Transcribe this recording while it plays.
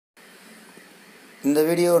இந்த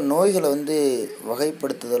வீடியோ நோய்களை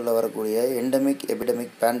வகைப்படுத்துதலில் வரக்கூடிய எண்டமிக்,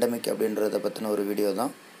 எபிடமிக், பேண்டமிக் அப்படின்றத பற்றின ஒரு வீடியோ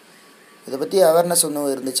தான். இதை பற்றி அவேர்னஸ்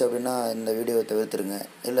இருந்துச்சு அப்படின்னா இந்த வீடியோவை தவிர்த்துருங்க.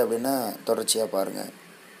 இல்லை அப்படின்னா தொடர்ச்சியாக பாருங்கள்.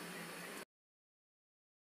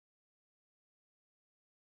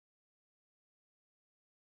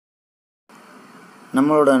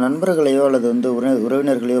 நம்மளோட நண்பர்களையோ அல்லது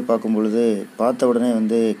உறவினர்களையோ பார்க்கும் பொழுது பார்த்த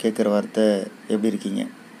உடனே கேட்குற வார்த்தை, எப்படி இருக்கீங்க,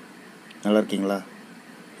 நல்லா இருக்கீங்களா,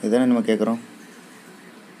 இதுதானே நம்ம கேட்குறோம்.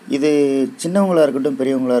 இது சின்னவங்களாக இருக்கட்டும்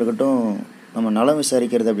பெரியவங்களாக இருக்கட்டும், நம்ம நலம்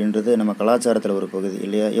விசாரிக்கிறது அப்படின்றது நம்ம கலாச்சாரத்தில் ஒரு பகுதி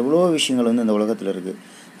இல்லையா. எவ்வளோ விஷயங்கள் இந்த உலகத்தில் இருக்குது.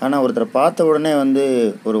 ஆனால் ஒருத்தரை பார்த்த உடனே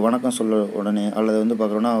ஒரு வணக்கம் சொல்ல உடனே அல்லது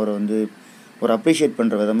பார்க்குறோன்னா அவரை ஒரு அப்ரிஷியேட்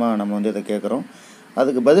பண்ணுற விதமாக நம்ம இதை கேட்குறோம்.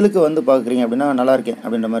 அதுக்கு பதிலுக்கு பார்க்குறீங்க அப்படின்னா நல்லா இருக்கேன்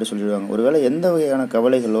அப்படின்ற மாதிரி சொல்லிடுவாங்க. ஒருவேளை எந்த வகையான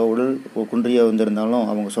கவலைகளோ உடல் குன்றியோ இருந்தாலும்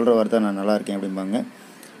அவங்க சொல்கிற வார்த்தை நான் நல்லா இருக்கேன் அப்படிம்பாங்க.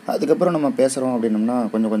 அதுக்கப்புறம் நம்ம பேசுகிறோம் அப்படின்னோம்னா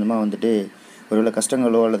கொஞ்சம் கொஞ்சமாக ஒருவேளை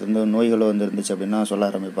கஷ்டங்களோ அல்லது நோய்களோ இருந்துச்சு அப்படின்னா சொல்ல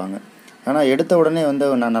ஆரம்பிப்பாங்க. ஆனால் எடுத்த உடனே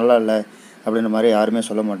நான் நல்லா இல்லை அப்படின்ற மாதிரி யாருமே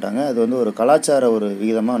சொல்ல மாட்டாங்க. அது ஒரு கலாச்சார ஒரு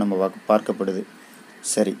விகிதமாக நம்ம பார்க்கப்படுது.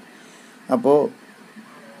 சரி, அப்போது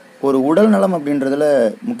ஒரு உடல் நலம் அப்படின்றதுல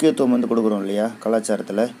முக்கியத்துவம் கொடுக்குறோம் இல்லையா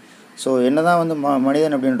கலாச்சாரத்தில். ஸோ என்ன தான்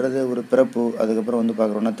மனிதன் அப்படின்றது ஒரு பிறப்பு, அதுக்கப்புறம்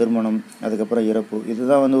பார்க்குறோன்னா திருமணம், அதுக்கப்புறம் இறப்பு,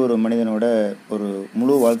 இதுதான் ஒரு மனிதனோட ஒரு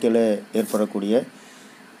முழு வாழ்க்கையில் ஏற்படக்கூடிய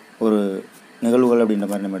ஒரு நிகழ்வுகள் அப்படின்ற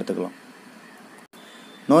மாதிரி நம்ம எடுத்துக்கலாம்.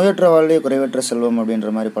 நோயற்ற வாழ்வே குறைவற்ற செல்வம் அப்படின்ற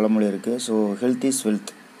மாதிரி பழமொழி இருக்குது. ஸோ ஹெல்த் இஸ்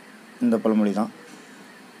வெல்த், இந்த பழமொழி தான்.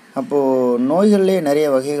 அப்போது நோய்கள்லேயே நிறைய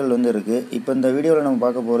வகைகள் இருக்குது. இப்போ இந்த வீடியோவில் நம்ம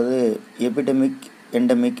பார்க்க போகிறது எபிடமிக்,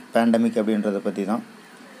 எண்டமிக், பேண்டமிக் அப்படின்றத பற்றி தான்.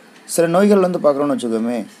 சில நோய்கள் பார்க்குறோன்னு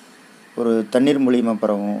வச்சுக்கோமே, ஒரு தண்ணீர் மூலியமாக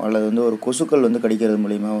பரவும், அல்லது ஒரு கொசுக்கள் கடிக்கிறது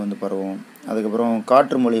மூலியமாக பரவும், அதுக்கப்புறம்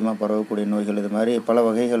காற்று மூலியமாக பரவக்கூடிய நோய்கள், இது மாதிரி பல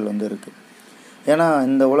வகைகள் இருக்குது. ஏன்னா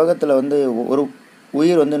இந்த உலகத்தில் ஒரு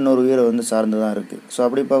உயிர் இன்னொரு உயிரை சார்ந்து தான் இருக்குது. ஸோ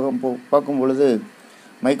அப்படி பார்க்கும் பொழுது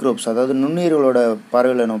மைக்ரோப்ஸ், அதாவது நுண்ணுயிர்களோட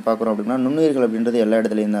பார்வையில் நம்ம பார்க்குறோம் அப்படின்னா நுண்ணுயிர்கள் அப்படின்றது எல்லா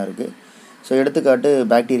இடத்துலையும் தான் இருக்குது. ஸோ எடுத்துக்காட்டு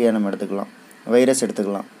பாக்டீரியா நம்ம எடுத்துக்கலாம், வைரஸ்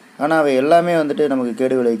எடுத்துக்கலாம். ஆனால் அவை எல்லாமே நமக்கு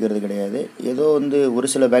கேடு விளைவிக்கிறது கிடையாது. ஏதோ ஒரு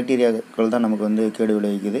சில பாக்டீரியாக்கள் தான் நமக்கு கேடு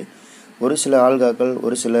விளைவிக்குது. ஒரு சில ஆல்காக்கள்,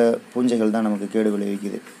 ஒரு சில பூஞ்சைகள் தான் நமக்கு கேடு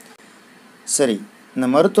விளைவிக்குது. சரி, இந்த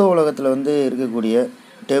மருத்துவ உலகத்தில் இருக்கக்கூடிய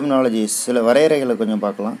டெர்மினாலஜிஸ், சில வரையறைகளை கொஞ்சம்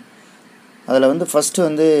பார்க்கலாம். அதில்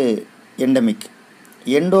ஃபஸ்ட்டு எண்டமிக்.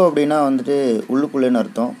 எண்டோ அப்படின்னா உள்ளுக்குள்ளேன்னு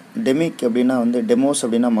அர்த்தம். டெமிக் அப்படின்னா டெமோஸ்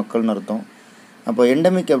அப்படின்னா மக்கள்னு அர்த்தம். அப்போ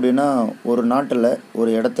எண்டமிக் அப்படின்னா ஒரு நாட்டில்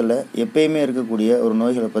ஒரு இடத்துல எப்பயுமே இருக்கக்கூடிய ஒரு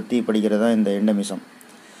நோய்களை பற்றி படிக்கிறது தான் இந்த எண்டமிசம்.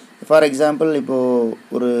 ஃபார் எக்ஸாம்பிள், இப்போது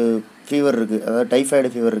ஒரு ஃபீவர் இருக்குது, அதாவது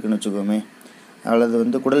டைஃபாய்டு ஃபீவர் இருக்குதுன்னு வச்சுக்கோமே,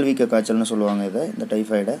 அல்லது குடல் வீக்க காய்ச்சல்னு சொல்லுவாங்க இந்த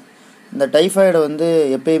டைஃபாய்டை. இந்த டைஃபாய்டை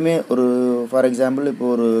எப்பயுமே ஃபார் எக்ஸாம்பிள் இப்போ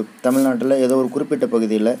ஒரு தமிழ்நாட்டில் ஏதோ ஒரு குறிப்பிட்ட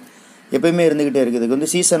பகுதியில் எப்பயுமே இருந்துக்கிட்டே இருக்குது. இதுக்கு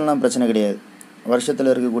சீசன்லாம் பிரச்சனை கிடையாது. வருஷத்தில்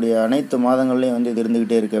இருக்கக்கூடிய அனைத்து மாதங்கள்லேயும் இது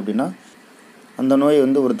இருந்துக்கிட்டே இருக்குது அப்படின்னா அந்த நோய்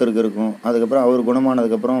ஒருத்தருக்கு இருக்கும். அதுக்கப்புறம் அவர்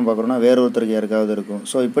குணமானதுக்கப்புறம் பார்க்குறோன்னா வேற ஒருத்தருக்கு யாருக்காவது இருக்கும்.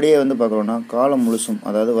 ஸோ இப்படியே பார்க்குறோன்னா காலம் முழுசும்,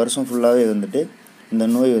 அதாவது வருஷம் ஃபுல்லாகவே இந்த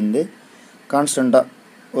நோய் கான்ஸ்டண்ட்டாக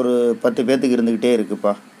ஒரு 10 பேர்த்துக்கு இருந்துக்கிட்டே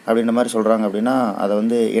இருக்குப்பா அப்படின்ற மாதிரி சொல்கிறாங்க அப்படின்னா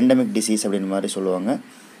அதை எண்டமிக் டிசீஸ் அப்படின்ற மாதிரி சொல்லுவாங்க.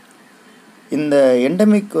 இந்த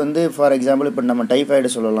எண்டமிக் ஃபார் எக்ஸாம்பிள் இப்போ நம்ம டைஃபாய்டு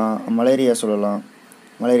சொல்லலாம், மலேரியா சொல்லலாம்,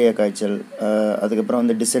 மலேரியா காய்ச்சல், அதுக்கப்புறம்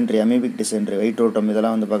டிசென்ட்ரி, அமீபிக் டிசென்ட்ரி, வயிற்றோட்டம்,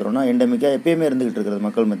 இதெல்லாம் பார்க்குறோன்னா எண்டமிக்காக எப்பயுமே இருந்துக்கிட்டு இருக்கிறது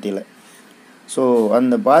மக்கள் மத்தியில். ஸோ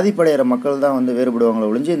அந்த பாதிப்படைகிற மக்கள் தான் வேறுபடுவாங்களோ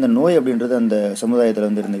ஒழிஞ்சு இந்த நோய் அப்படின்றது அந்த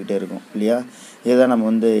சமுதாயத்தில் இருந்துக்கிட்டே இருக்கும் இல்லையா. இதுதான்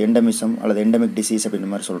நம்ம எண்டமிசம் அல்லது எண்டமிக் டிசீஸ் அப்படின்ற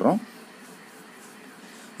மாதிரி சொல்கிறோம்.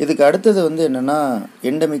 இதுக்கு அடுத்தது என்னென்னா,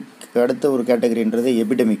 எண்டமிக் அடுத்த ஒரு கேட்டகரின்றது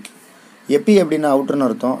எபிடமிக். எபி அப்படின்னா அவுட்ருன்னு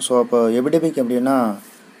அர்த்தம். ஸோ அப்போ எபிடமிக் அப்படின்னா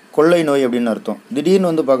கொள்ளை நோய் அப்படின்னு அர்த்தம்.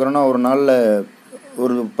 திடீர்னு பார்க்குறோன்னா ஒரு நாளில்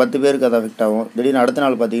ஒரு 10 பேருக்கு அது அஃபெக்ட் ஆகும். திடீர்னு அடுத்த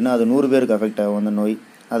நாள் பார்த்திங்கன்னா அது 100 பேருக்கு அஃபெக்ட் ஆகும் அந்த நோய்.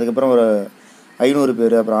 அதுக்கப்புறம் ஒரு 500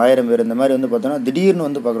 பேர், அப்புறம் 1000 பேர், இந்த மாதிரி பார்த்தோன்னா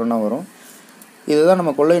திடீர்னு பார்க்குறோன்னா வரும். இதுதான்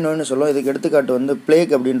நம்ம கொள்ளை நோய்னு சொல்லுவோம். இதுக்கு எடுத்துக்காட்டு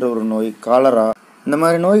பிளேக் அப்படின்ற ஒரு நோய், காலரா, இந்த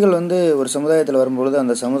மாதிரி நோய்கள் ஒரு சமுதாயத்தில் வரும்பொழுது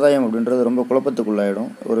அந்த சமுதாயம் அப்படின்றது ரொம்ப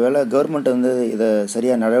குழப்பத்துக்குள்ளாயிடும். ஒருவேளை கவர்மெண்ட் இதை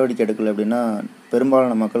சரியாக நடவடிக்கை எடுக்கலை அப்படின்னா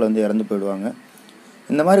பெரும்பாலான மக்கள் இறந்து போயிடுவாங்க.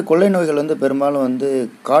 இந்த மாதிரி கொள்ளை நோய்கள் பெரும்பாலும்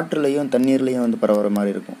காற்றுலையும் தண்ணீர்லேயும் பரவுற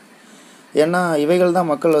மாதிரி இருக்கும். ஏன்னா இவைகள் தான்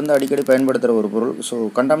மக்கள் அடிக்கடி பயன்படுத்துகிற ஒரு பொருள். ஸோ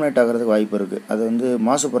கண்டாமினேட் ஆகிறதுக்கு வாய்ப்பு இருக்குது. அது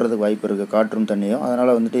மாசுபடுறதுக்கு வாய்ப்பு இருக்குது, காற்றும் தண்ணியும்.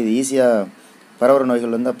 அதனால் இது ஈஸியாக பரவுற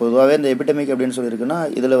நோய்கள் பொதுவாகவே இந்த எபிடமிக் அப்படின்னு சொல்லியிருக்குன்னா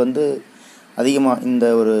இதில் அதிகமாக இந்த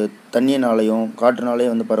ஒரு தண்ணியினாலையும்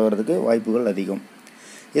காற்றுனாலையும் பரவுறதுக்கு வாய்ப்புகள் அதிகம்.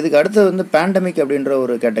 இதுக்கு அடுத்தது பேண்டமிக் அப்படின்ற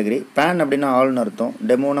ஒரு கேட்டகரி. பேன் அப்படின்னா ஆள்னு அர்த்தம்,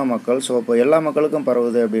 டெமோனா மக்கள். ஸோ அப்போ எல்லா மக்களுக்கும்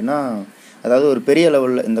பரவுது அப்படின்னா, அதாவது ஒரு பெரிய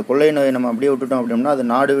லெவலில் இந்த கொள்ளை நோயை நம்ம அப்படியே விட்டுட்டோம் அப்படின்னா அது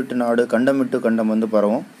நாடு விட்டு நாடு, கண்டம் விட்டு கண்டம்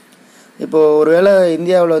பரவும். இப்போது ஒருவேளை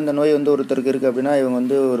இந்தியாவில் இந்த நோய் ஒருத்தருக்கு இருக்குது அப்படின்னா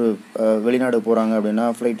இவங்க ஒரு வெளிநாடு போகிறாங்க அப்படின்னா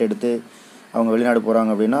ஃப்ளைட் எடுத்து அவங்க வெளிநாடு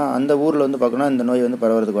போகிறாங்க அப்படின்னா அந்த ஊரில் வந்து பார்க்கணுன்னா இந்த நோய் வந்து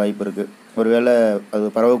பரவறதுக்கு வாய்ப்பு இருக்குது. ஒருவேளை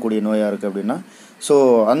அது பரவக்கூடிய நோயாக இருக்குது அப்படின்னா ஸோ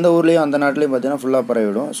அந்த ஊர்லேயும் அந்த நாட்டிலையும் பார்த்தீங்கன்னா ஃபுல்லாக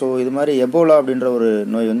பரவிடும். ஸோ இது மாதிரி எபோலா அப்படின்ற ஒரு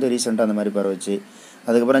நோய் வந்து ரீசெண்டாக அந்த மாதிரி பரவச்சு.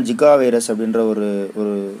 அதுக்கப்புறம் ஜிகா வைரஸ் அப்படின்ற ஒரு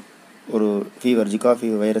ஒரு ஒரு ஃபீவர், ஜிகா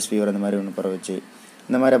வைரஸ் ஃபீவர் அந்த மாதிரி ஒன்று பரவச்சு.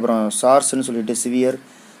 இந்த மாதிரி அப்புறம் சார்ஸ்ன்னு சொல்லிட்டு சிவியர்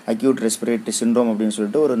அக்யூட் ரெஸ்பிரேட்டரி சிண்ட்ரோம் அப்படின்னு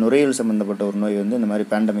சொல்லிட்டு ஒரு நுரையீரல் சம்மந்தப்பட்ட ஒரு நோய் வந்து இந்த மாதிரி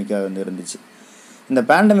பேண்டமிக்காக வந்து இருந்துச்சு. இந்த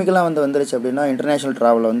பேண்டமிக்கெலாம் வந்துருச்சு அப்படின்னா இன்டர்நேஷ்னல்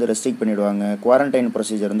ட்ராவலை வந்து ரெஸ்ட்ரிக்ட் பண்ணிவிடுவாங்க. குவாரண்டைன்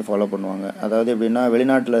ப்ரொசீஜர் வந்து ஃபாலோ பண்ணுவாங்க. அதாவது எப்படின்னா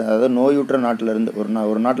வெளிநாட்டில், அதாவது நோயுற்ற நாட்டிலேருந்து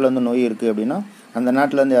ஒரு நாட்டில் வந்து நோய் இருக்குது அப்படின்னா அந்த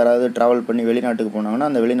நாட்டிலேருந்து யாராவது ட்ராவல் பண்ணி வெளிநாட்டுக்கு போனாங்கன்னா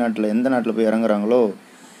அந்த வெளிநாட்டில் எந்த நாட்டில் போய் இறங்குறாங்களோ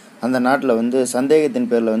அந்த நாட்டில் வந்து சந்தேகத்தின்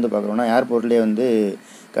பேரில் வந்து பார்க்குறோன்னா ஏர்போர்ட்லேயே வந்து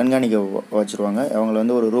கண்காணிக்க வச்சுருவாங்க. அவங்கள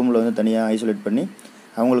வந்து ஒரு ரூமில் வந்து தனியாக ஐசோலேட் பண்ணி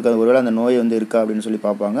அவங்களுக்கு அது ஒருவேளை அந்த நோய் வந்து இருக்கா அப்படின்னு சொல்லி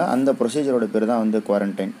பார்ப்பாங்க. அந்த ப்ரொசீஜரோட பேர் தான் வந்து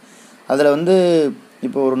குவாரண்டைன். அதில் வந்து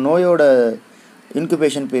இப்போ ஒரு நோயோட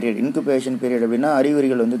இன்குபேஷன் பீரியட் அப்படின்னா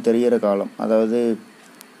அறிகுறிகள் வந்து தெரிகிற காலம். அதாவது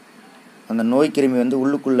அந்த நோய் கிருமி வந்து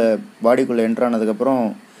உள்ளுக்குள்ளே பாடிக்குள்ளே என்ட்ரானதுக்கப்புறம்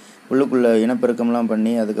உள்ளுக்குள்ளே இனப்பெருக்கம்லாம்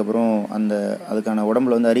பண்ணி அதுக்கப்புறம் அதுக்கான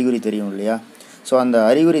உடம்புல வந்து அறிகுறி தெரியும் இல்லையா. ஸோ அந்த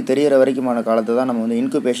அறிகுறி தெரிகிற வரைக்குமான காலத்தை தான் நம்ம வந்து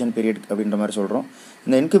இன்குபேஷன் பீரியட் அப்படின்ற மாதிரி சொல்கிறோம்.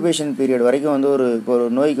 இந்த இன்குபேஷன் பீரியட் வரைக்கும் வந்து இப்போ ஒரு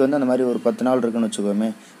நோய்க்கு வந்து அந்த மாதிரி ஒரு 10 நாள் இருக்குன்னு வச்சுக்கோமே.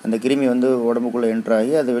 அந்த கிருமி வந்து உடம்புக்குள்ளே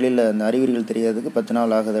என்ட்ராகி அது வெளியில் அந்த அறிகுறிகள் தெரியாததுக்கு 10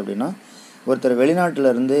 நாள் ஆகுது அப்படின்னா ஒருத்தர்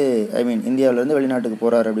வெளிநாட்டிலேருந்து இந்தியாவிலேருந்து வெளிநாட்டுக்கு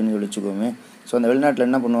போகிறாரு அப்படின்னு வச்சுக்கோமே. ஸோ அந்த வெளிநாட்டில்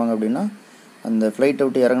என்ன பண்ணுவாங்க அப்படின்னா அந்த ஃப்ளைட்டை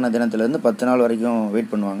விட்டு இறங்கின தினத்துலேருந்து 10 நாள் வரைக்கும்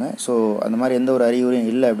வெயிட் பண்ணுவாங்க. ஸோ அந்த மாதிரி எந்த ஒரு அறிகுறியும்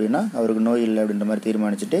இல்லை அப்படின்னா அவருக்கு நோய் இல்லை அப்படின்ற மாதிரி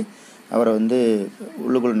தீர்மானிச்சுட்டு அவரை வந்து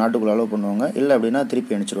நாட்டுக்குள்ளே அலோவ் பண்ணுவாங்க. இல்லை அப்படின்னா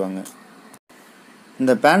திருப்பி அனுப்பிச்சிடுவாங்க.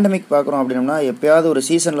 இந்த பேண்டமிக் பார்க்குறோம் அப்படின்னம்னா எப்போயாவது ஒரு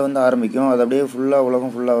சீசனில் வந்து ஆரம்பிக்கும். அது அப்படியே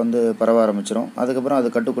உலகம் ஃபுல்லாக வந்து பரவ ஆரம்பிச்சிடும். அதுக்கப்புறம் அது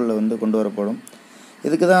கட்டுக்குள்ளே வந்து கொண்டு வரப்படும்.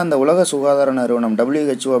 இதுக்கு தான் அந்த உலக சுகாதார நிறுவனம்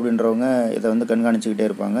WHO அப்படின்றவங்க இதை வந்து கண்காணிச்சிக்கிட்டே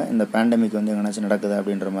இருப்பாங்க. இந்த பேண்டமிக் வந்து எங்கேனாச்சும் நடக்குது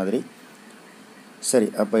அப்படின்ற மாதிரி. சரி,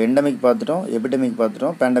 அப்போ எண்டமிக் பார்த்துட்டோம், எபிடமிக்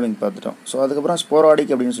பார்த்துட்டோம், பேண்டமிக் பார்த்துட்டோம். ஸோ அதுக்கப்புறம்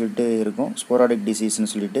ஸ்போராடிக் அப்படின்னு சொல்லிட்டு இருக்கும். ஸ்போராடிக்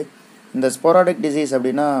டிசீஸ்ன்னு சொல்லிட்டு. இந்த ஸ்போராடிக் டிசீஸ்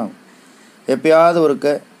அப்படின்னா எப்பயாவது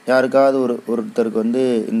யாருக்காவது ஒருத்தருக்கு வந்து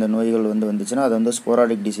இந்த நோய்கள் வந்துச்சுன்னா அதை வந்து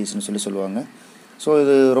ஸ்போராடிக் டிசீஸ்ன்னு சொல்லுவாங்க. ஸோ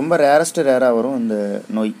இது ரொம்ப ரேராக வரும் இந்த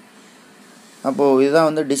நோய். அப்போது இதுதான்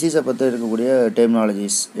வந்து டிசீஸை பற்றி இருக்கக்கூடிய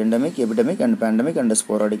terminologies: endemic, epidemic and pandemic and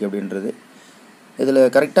ஸ்போராடிக் அப்படின்றது. இதில்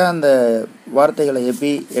கரெக்டாக அந்த வார்த்தைகளை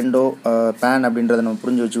எபி, எண்டோ, பேன் அப்படின்றத நம்ம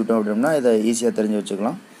புரிஞ்சு வச்சுக்கிட்டோம் அப்படின்னா இதை ஈஸியாக தெரிஞ்சு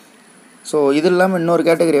வச்சுக்கலாம். ஸோ இது இல்லாமல் இன்னொரு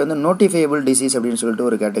கேட்டகரி வந்து நோட்டிஃபையபிள் டிசீஸ் அப்படின்னு சொல்லிட்டு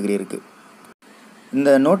ஒரு கேட்டகரி இருக்குது. இந்த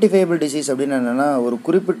நோட்டிஃபையபிள் டிசீஸ் அப்படின்னு என்னென்னா ஒரு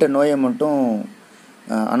குறிப்பிட்ட நோயை மட்டும்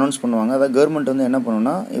அனௌன்ஸ் பண்ணுவாங்க. அதாவது கவர்மெண்ட் வந்து என்ன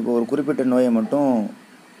பண்ணுன்னா இப்போ ஒரு குறிப்பிட்ட நோயை மட்டும்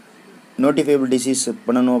நோட்டிஃபையபிள் டிசீஸ்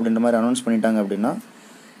பண்ணணும் அப்படின்ற மாதிரி அனௌன்ஸ் பண்ணிட்டாங்க அப்படின்னா,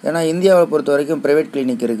 ஏன்னா இந்தியாவை பொறுத்த வரைக்கும் ப்ரைவேட்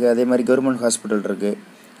கிளினிக் இருக்குது, அதே மாதிரி கவர்மெண்ட் ஹாஸ்பிட்டல் இருக்குது.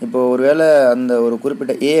 இப்போது ஒரு வேளை அந்த ஒரு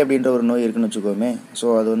குறிப்பிட்ட அப்படின்ற ஒரு நோய் இருக்குன்னு வச்சுக்கோமே. ஸோ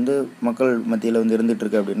அது வந்து மக்கள் மத்தியில் வந்து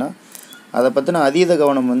இருந்துகிட்ருக்கு அப்படின்னா அதை பற்றின அதீத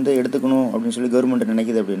கவனம் வந்து எடுத்துக்கணும் அப்படின்னு சொல்லி கவர்மெண்ட்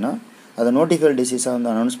நினைக்கிது அப்படின்னா அதை நோட்டிஃபைடு டிசீஸாக வந்து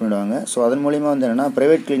அனௌன்ஸ் பண்ணிடுவாங்க. ஸோ அதன் மூலிமா வந்து என்னென்னா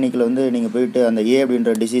ப்ரைவேட் கிளினிக்கில் வந்து நீங்கள் போயிட்டு அந்த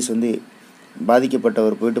அப்படின்ற டிசீஸ் வந்து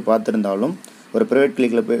பாதிக்கப்பட்டவர் போயிட்டு பார்த்துருந்தாலும், ஒரு ப்ரைவேட்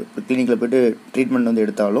கிளினிக்கில் போய்ட்டு ட்ரீட்மெண்ட் வந்து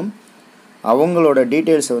எடுத்தாலும் அவங்களோட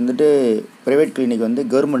டீட்டெயில்ஸை வந்துட்டு ப்ரைவேட் கிளினிக் வந்து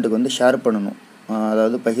கவர்மெண்ட்டுக்கு வந்து ஷேர் பண்ணணும்,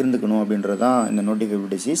 அதாவது பகிர்ந்துக்கணும் அப்படின்றது தான் இந்த நோட்டிஃபைபிள்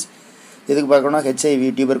டிசீஸ். இதுக்கு பார்க்கணுன்னா HIV,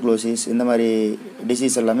 டியூபர்குலோசிஸ் இந்த மாதிரி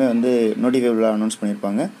டிசீஸ் எல்லாமே வந்து நோட்டிஃபைபிளாக அனௌன்ஸ்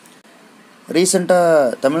பண்ணியிருப்பாங்க.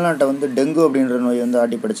 ரீசெண்டாக தமிழ்நாட்டை வந்து டெங்கு அப்படின்ற நோய் வந்து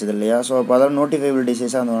ஆட்டி படிச்சது இல்லையா. ஸோ அப்போ அதெல்லாம் நோட்டிஃபைபிள்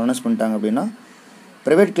டிசீஸாக அந்த அனௌன்ஸ் பண்ணிட்டாங்க அப்படின்னா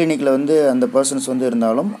ப்ரைவேட் கிளினிக்கில் வந்து அந்த பர்சன்ஸ் வந்து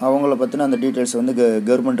இருந்தாலும் அவங்கள பற்றின அந்த டீட்டெயில்ஸ் வந்து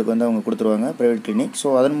கவர்மெண்ட்டுக்கு வந்து அவங்க கொடுத்துருவாங்க, ப்ரைவேட் கிளினிக். ஸோ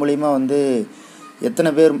அதன் மூலிமா வந்து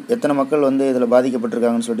எத்தனை மக்கள் வந்து இதில்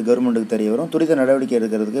பாதிக்கப்பட்டிருக்காங்கன்னு சொல்லிட்டு கவர்மெண்ட்டுக்கு தெரிய வரும், துரித நடவடிக்கை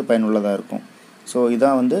எடுக்கிறதுக்கு பயனுள்ளதாக இருக்கும். ஸோ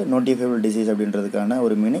இதான் வந்து நோட்டிஃபைபிள் டிசீஸ் அப்படின்றதுக்கான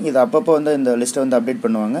ஒரு மீனிங். இது அப்பப்போ வந்து இந்த லிஸ்ட்டை வந்து அப்டேட்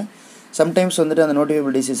பண்ணுவாங்க. சம்டைம்ஸ் வந்துட்டு அந்த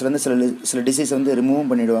நோட்டிஃபைபிள் டிசீஸ்லேருந்து சில டிசீஸ் வந்து ரிமூவும்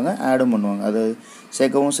பண்ணிவிடுவாங்க, ஆடும் பண்ணுவாங்க, அது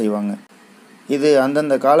சேர்க்கவும் செய்வாங்க. இது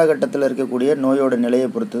அந்தந்த காலகட்டத்தில் இருக்கக்கூடிய நோயோட நிலையை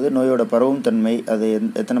பொறுத்தது, நோயோட பரவும் தன்மை, அது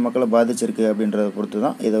எத்தனை மக்களை பாதிச்சிருக்கு அப்படின்றத பொறுத்து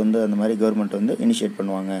தான் இதை வந்து அந்த மாதிரி கவர்மெண்ட் வந்து இனிஷியேட்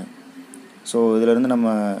பண்ணுவாங்க. ஸோ இதிலேருந்து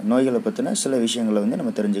நம்ம நோய்களை பற்றின சில விஷயங்களை வந்து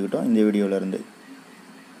நம்ம தெரிஞ்சுக்கிட்டோம் இந்த வீடியோவிலேருந்து.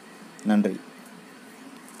 நன்றி.